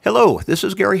Hello, this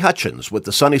is Gary Hutchins with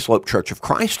the Sunny Slope Church of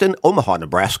Christ in Omaha,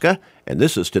 Nebraska, and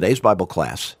this is today's Bible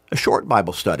class, a short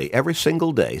Bible study every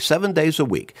single day, 7 days a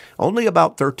week, only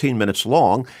about 13 minutes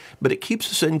long, but it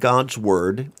keeps us in God's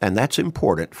Word, and that's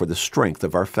important for the strength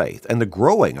of our faith and the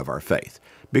growing of our faith,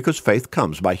 because faith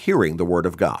comes by hearing the Word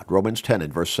of God, Romans 10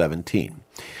 and verse 17.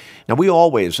 Now, we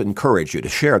always encourage you to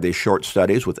share these short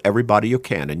studies with everybody you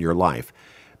can in your life,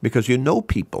 because you know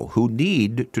people who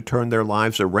need to turn their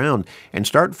lives around and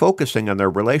start focusing on their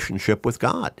relationship with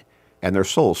God and their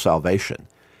soul's salvation.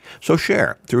 So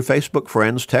share through Facebook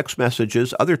friends, text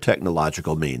messages, other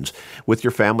technological means with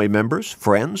your family members,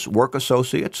 friends, work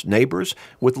associates, neighbors,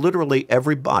 with literally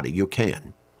everybody you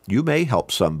can. You may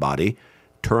help somebody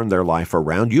turn their life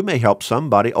around. You may help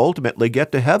somebody ultimately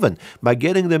get to heaven by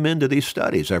getting them into these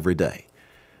studies every day.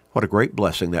 What a great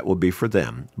blessing that will be for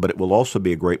them, but it will also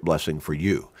be a great blessing for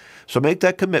you. So make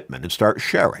that commitment and start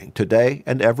sharing today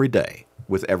and every day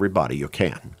with everybody you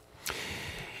can.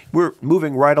 We're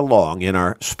moving right along in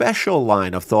our special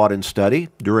line of thought and study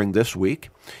during this week.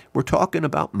 We're talking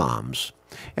about moms,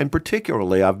 and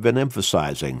particularly I've been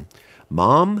emphasizing,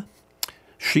 Mom,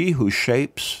 she who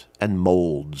shapes and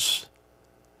molds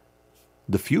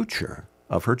the future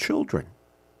of her children.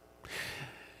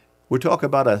 We talk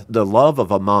about the love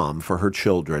of a mom for her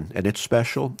children, and it's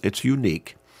special, it's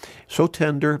unique, so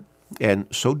tender and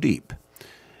so deep.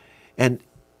 And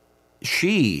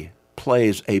she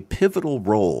plays a pivotal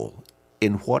role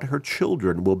in what her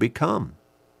children will become.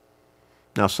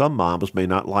 Now, some moms may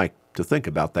not like to think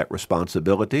about that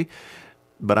responsibility,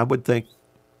 but I would think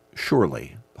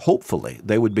surely, hopefully,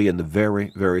 they would be in the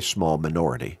very, very small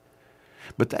minority.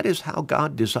 But that is how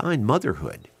God designed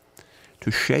motherhood,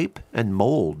 to shape and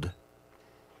mold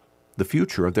the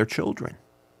future of their children,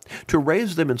 to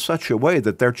raise them in such a way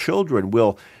that their children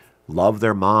will love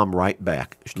their mom right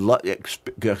back,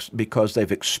 because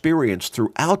they've experienced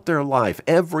throughout their life,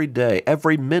 every day,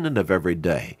 every minute of every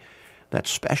day, that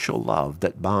special love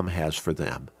that mom has for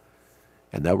them.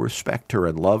 And they'll respect her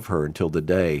and love her until the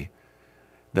day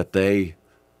that they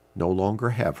no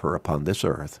longer have her upon this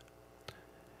earth.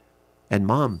 And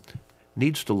mom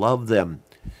needs to love them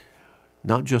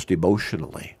not just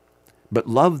emotionally, but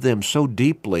love them so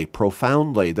deeply,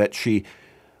 profoundly, that she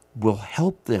will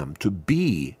help them to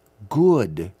be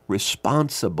good,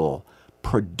 responsible,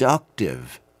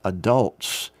 productive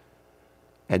adults.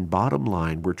 And bottom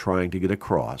line, we're trying to get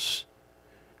across,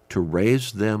 to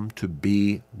raise them to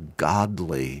be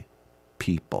godly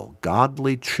people,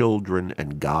 godly children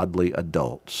and godly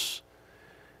adults.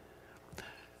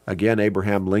 Again,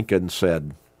 Abraham Lincoln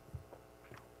said,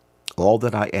 "All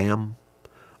that I am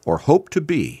or hope to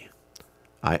be,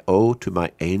 I owe to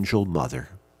my angel mother."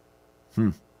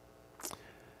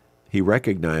 He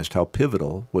recognized how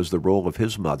pivotal was the role of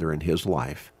his mother in his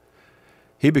life.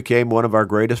 He became one of our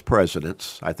greatest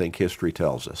presidents, I think history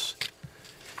tells us.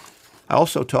 I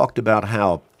also talked about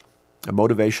how a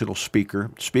motivational speaker,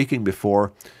 speaking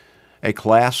before a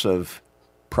class of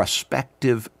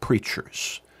prospective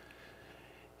preachers,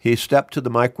 he stepped to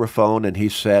the microphone and he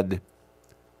said,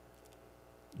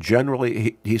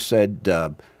 he said,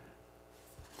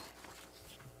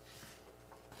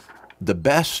 "The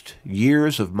best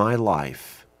years of my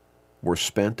life were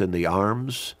spent in the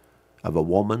arms of a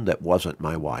woman that wasn't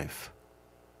my wife."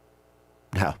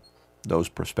 Now, those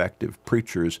prospective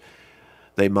preachers,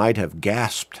 they might have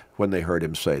gasped when they heard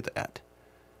him say that,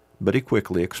 but he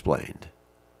quickly explained,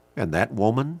 "And that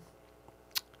woman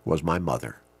was my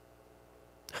mother."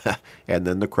 And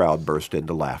then the crowd burst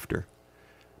into laughter.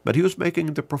 But he was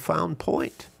making the profound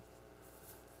point.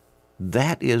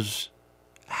 That is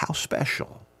how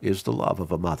special is the love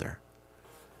of a mother,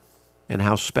 and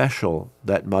how special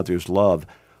that mother's love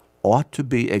ought to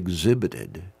be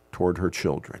exhibited toward her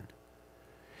children.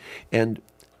 And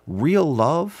real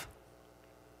love,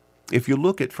 if you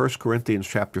look at 1 Corinthians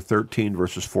chapter 13,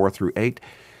 verses 4 through 8,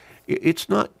 it's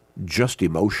not just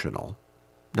emotional.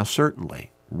 Now, certainly,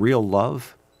 real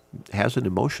love has an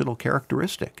emotional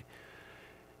characteristic,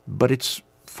 but it's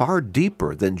far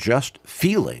deeper than just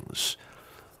feelings.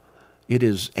 It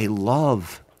is a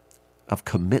love of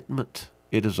commitment.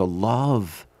 It is a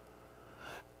love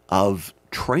of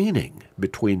training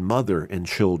between mother and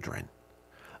children,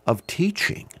 of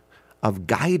teaching, of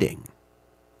guiding,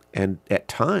 and at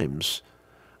times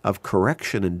of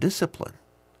correction and discipline.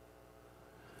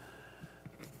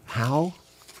 How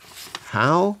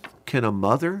can a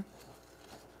mother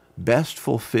best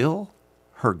fulfill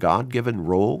her God-given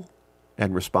role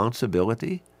and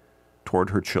responsibility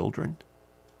toward her children?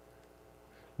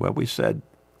 Well, we said,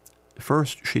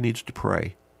 first, she needs to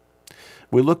pray.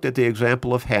 We looked at the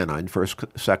example of Hannah in 1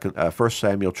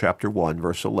 Samuel chapter 1,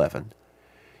 verse 11.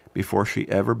 Before she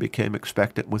ever became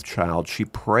expectant with child, she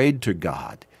prayed to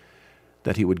God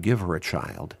that he would give her a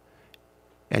child.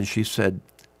 And she said,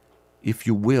 if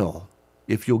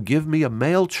you'll give me a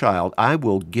male child, I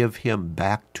will give him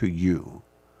back to you.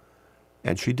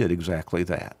 And she did exactly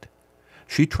that.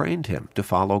 She trained him to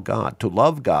follow God, to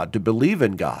love God, to believe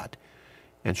in God.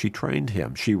 And she trained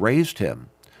him, she raised him,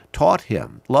 taught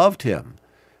him, loved him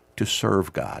to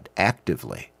serve God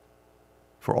actively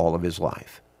for all of his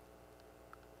life.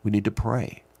 We need to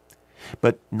pray.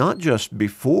 But not just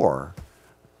before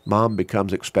mom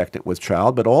becomes expectant with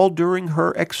child, but all during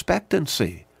her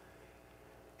expectancy.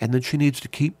 And then she needs to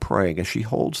keep praying as she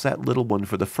holds that little one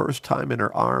for the first time in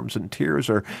her arms, and tears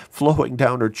are flowing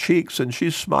down her cheeks, and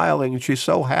she's smiling, and she's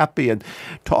so happy, and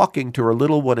talking to her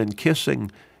little one and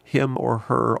kissing him or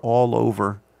her all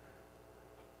over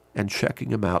and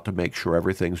checking him out to make sure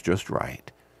everything's just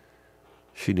right.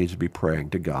 She needs to be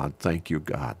praying to God, thank you,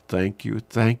 God. Thank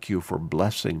you for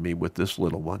blessing me with this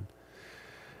little one.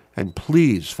 And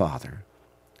please, Father,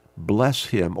 bless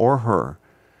him or her,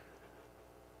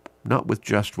 not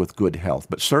just with good health,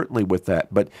 but certainly with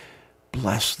that, but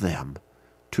bless them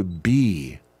to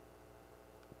be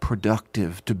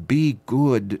productive, to be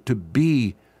good, to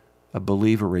be a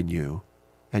believer in you.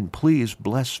 And please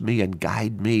bless me and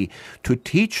guide me to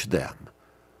teach them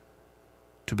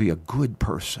to be a good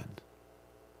person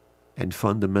and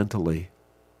fundamentally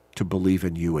to believe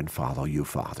in you and follow you,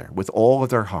 Father, with all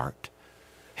of their heart.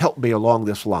 Help me along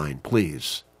this line,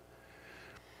 please.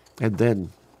 And then,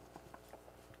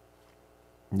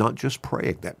 not just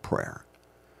praying that prayer,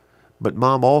 but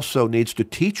mom also needs to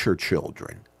teach her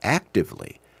children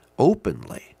actively,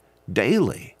 openly,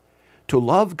 daily, to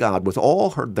love God with all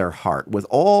their heart, with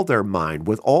all their mind,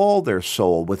 with all their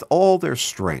soul, with all their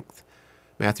strength.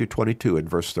 Matthew 22 and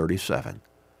verse 37.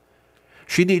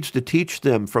 She needs to teach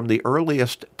them from the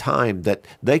earliest time that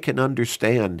they can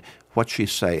understand what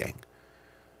she's saying.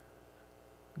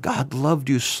 God loved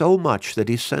you so much that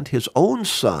he sent his own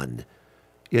son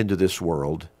into this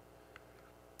world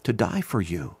to die for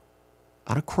you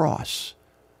on a cross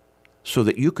so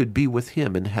that you could be with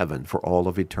him in heaven for all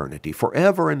of eternity,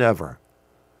 forever and ever.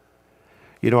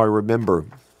 You know, I remember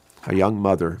a young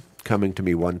mother coming to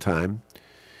me one time,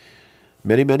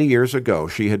 many, many years ago.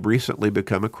 She had recently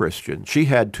become a Christian. She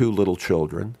had 2 little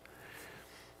children.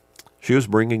 She was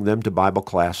bringing them to Bible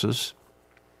classes.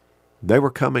 They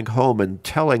were coming home and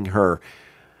telling her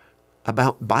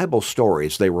about Bible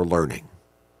stories they were learning,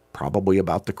 probably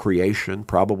about the creation,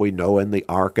 probably Noah and the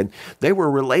ark, and they were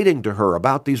relating to her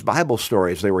about these Bible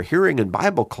stories they were hearing in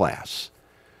Bible class.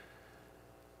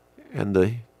 And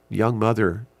the young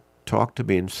mother talked to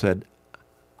me and said,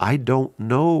 I don't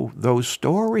know those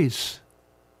stories.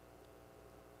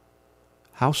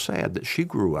 How sad that she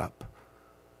grew up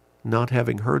not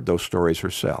having heard those stories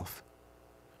herself.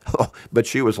 Oh, but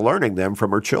she was learning them from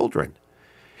her children.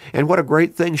 And what a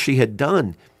great thing she had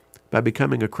done by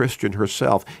becoming a Christian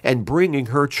herself and bringing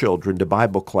her children to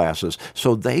Bible classes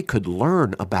so they could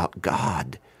learn about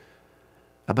God,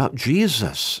 about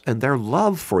Jesus and their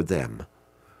love for them,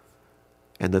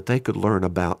 and that they could learn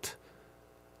about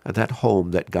that home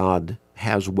that God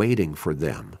has waiting for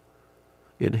them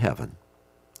in heaven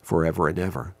forever and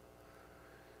ever.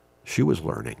 She was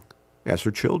learning as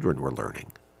her children were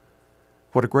learning.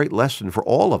 What a great lesson for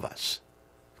all of us.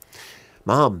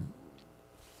 Mom,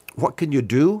 what can you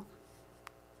do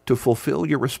to fulfill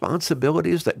your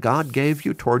responsibilities that God gave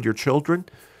you toward your children?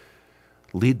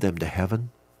 Lead them to heaven.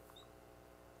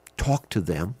 Talk to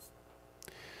them.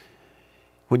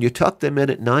 When you tuck them in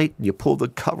at night and you pull the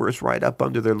covers right up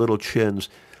under their little chins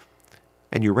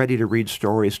and you're ready to read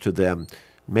stories to them,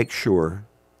 make sure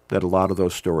that a lot of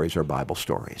those stories are Bible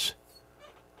stories.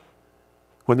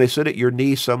 When they sit at your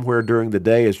knee somewhere during the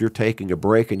day as you're taking a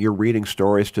break and you're reading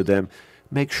stories to them,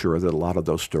 make sure that a lot of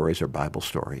those stories are Bible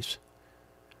stories.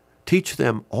 Teach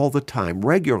them all the time,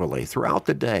 regularly, throughout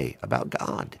the day, about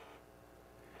God,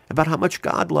 about how much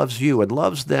God loves you and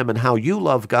loves them and how you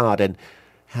love God and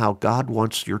how God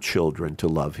wants your children to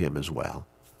love him as well.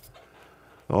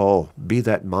 Oh, be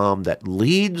that mom that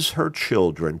leads her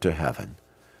children to heaven.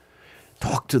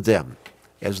 Talk to them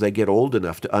as they get old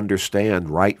enough to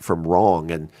understand right from wrong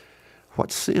and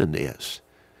what sin is.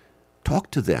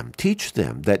 Talk to them, teach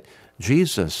them that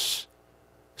Jesus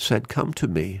said, come to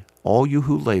me, all you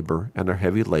who labor and are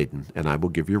heavy laden, and I will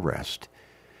give you rest.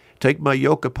 Take my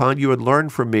yoke upon you and learn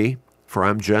from me, for I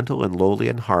am gentle and lowly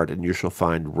in heart, and you shall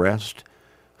find rest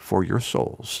for your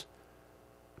souls.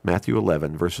 Matthew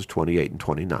 11, verses 28 and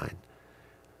 29.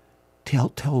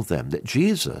 Tell them that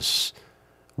Jesus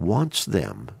wants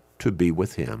them to be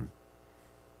with him.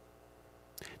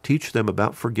 Teach them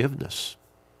about forgiveness.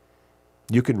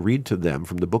 You can read to them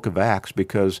from the book of Acts,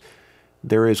 because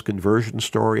there is conversion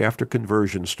story after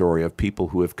conversion story of people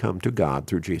who have come to God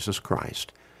through Jesus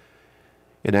Christ.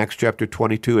 In Acts chapter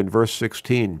 22 and verse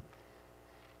 16,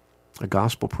 a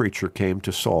gospel preacher came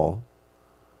to Saul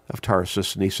of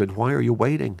Tarsus, and he said, "Why are you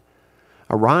waiting?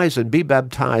 Arise and be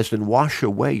baptized and wash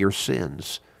away your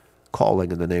sins,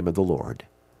 calling in the name of the Lord."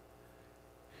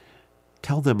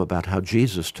 Tell them about how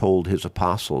Jesus told his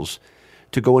apostles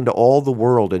to go into all the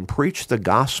world and preach the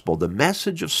gospel, the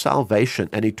message of salvation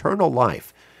and eternal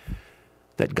life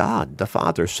that God the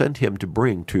Father sent him to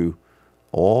bring to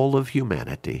all of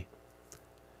humanity.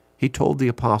 He told the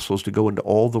apostles to go into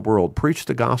all the world, preach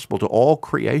the gospel to all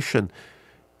creation,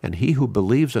 and he who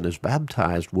believes and is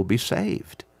baptized will be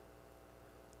saved.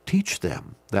 Teach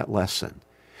them that lesson.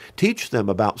 Teach them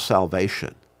about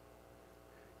salvation.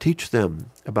 Teach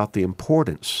them about the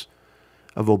importance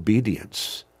of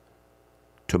obedience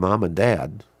to mom and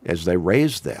dad as they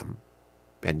raise them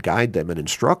and guide them and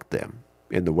instruct them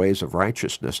in the ways of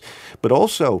righteousness, but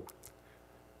also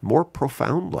more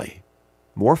profoundly,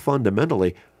 more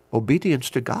fundamentally, obedience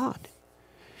to God.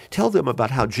 Tell them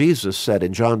about how Jesus said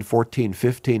in John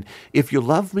 14:15, "If you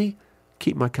love me,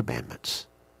 keep my commandments."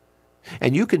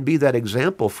 And you can be that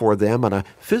example for them on a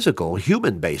physical,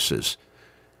 human basis.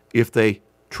 If they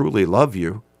truly love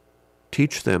you,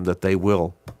 teach them that they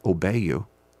will obey you,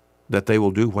 that they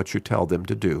will do what you tell them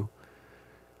to do.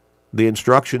 The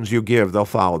instructions you give, they'll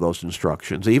follow those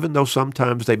instructions, even though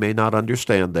sometimes they may not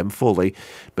understand them fully,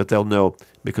 but they'll know,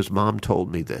 because Mom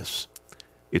told me this.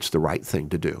 It's the right thing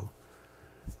to do.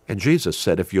 And Jesus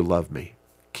said, "If you love me,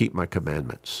 keep my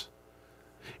commandments."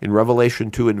 In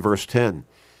Revelation 2 and verse 10,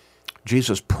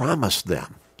 Jesus promised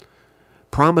them,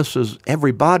 promises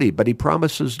everybody, but he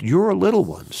promises your little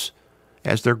ones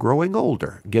as they're growing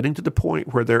older, getting to the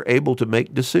point where they're able to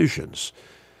make decisions.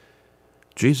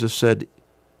 Jesus said,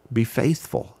 "Be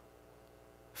faithful,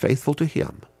 faithful to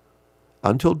him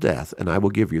until death, and I will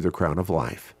give you the crown of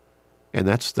life." And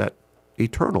that's that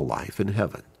eternal life in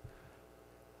heaven,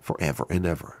 forever and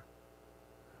ever.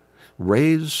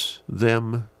 Raise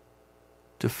them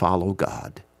to follow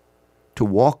God, to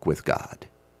walk with God,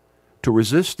 to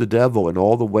resist the devil in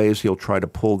all the ways he'll try to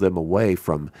pull them away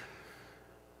from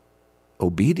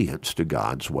obedience to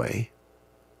God's way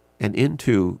and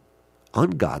into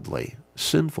ungodly,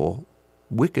 sinful,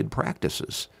 wicked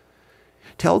practices.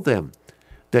 Tell them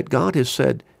that God has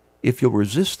said, if you'll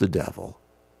resist the devil,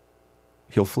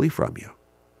 he'll flee from you.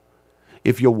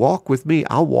 If you'll walk with me,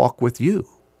 I'll walk with you.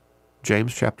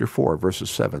 James chapter 4,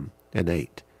 verses 7 and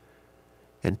 8.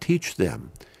 And teach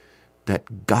them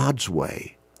that God's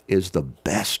way is the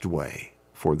best way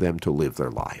for them to live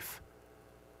their life.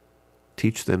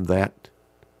 Teach them that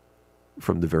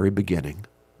from the very beginning,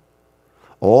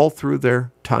 all through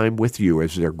their time with you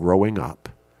as they're growing up,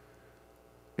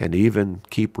 and even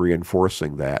keep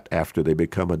reinforcing that after they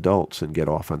become adults and get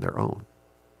off on their own.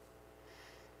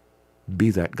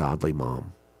 Be that godly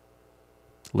mom.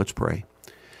 Let's pray.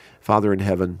 Father in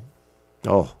heaven,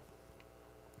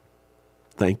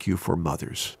 thank you for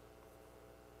mothers.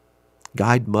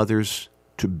 Guide mothers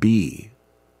to be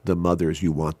the mothers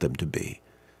you want them to be.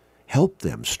 Help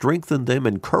them, strengthen them,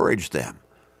 encourage them.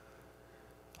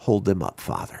 Hold them up,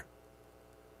 Father.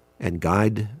 And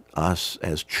guide us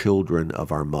as children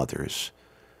of our mothers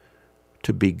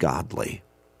to be godly,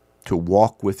 to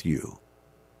walk with you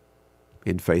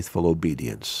in faithful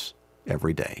obedience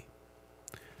every day.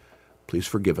 Please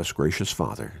forgive us, gracious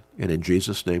Father, and in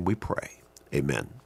Jesus' name we pray. Amen.